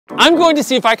I'm going to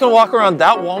see if I can walk around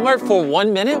that Walmart for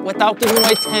 1 minute without giving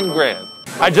away 10 grand.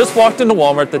 I just walked into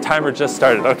Walmart, the timer just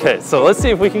started. Okay, so let's see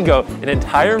if we can go an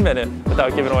entire minute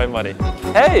without giving away money.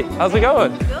 Hey, how's it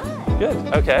going? Good.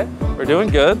 Good, okay. We're doing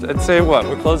good. I'd say what,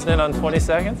 we're closing in on 20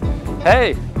 seconds?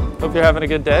 Hey, hope you're having a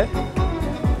good day.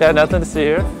 Yeah, nothing to see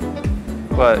here.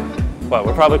 What,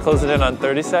 we're probably closing in on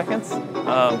 30 seconds?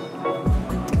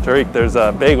 Tariq, there's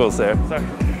bagels there. Sorry.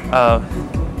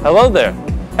 Hello there.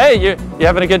 Hey, you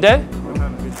having a good day?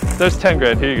 There's 10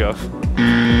 grand, here you go.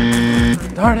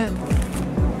 Darn it.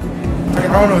 I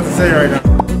don't know what to say right now.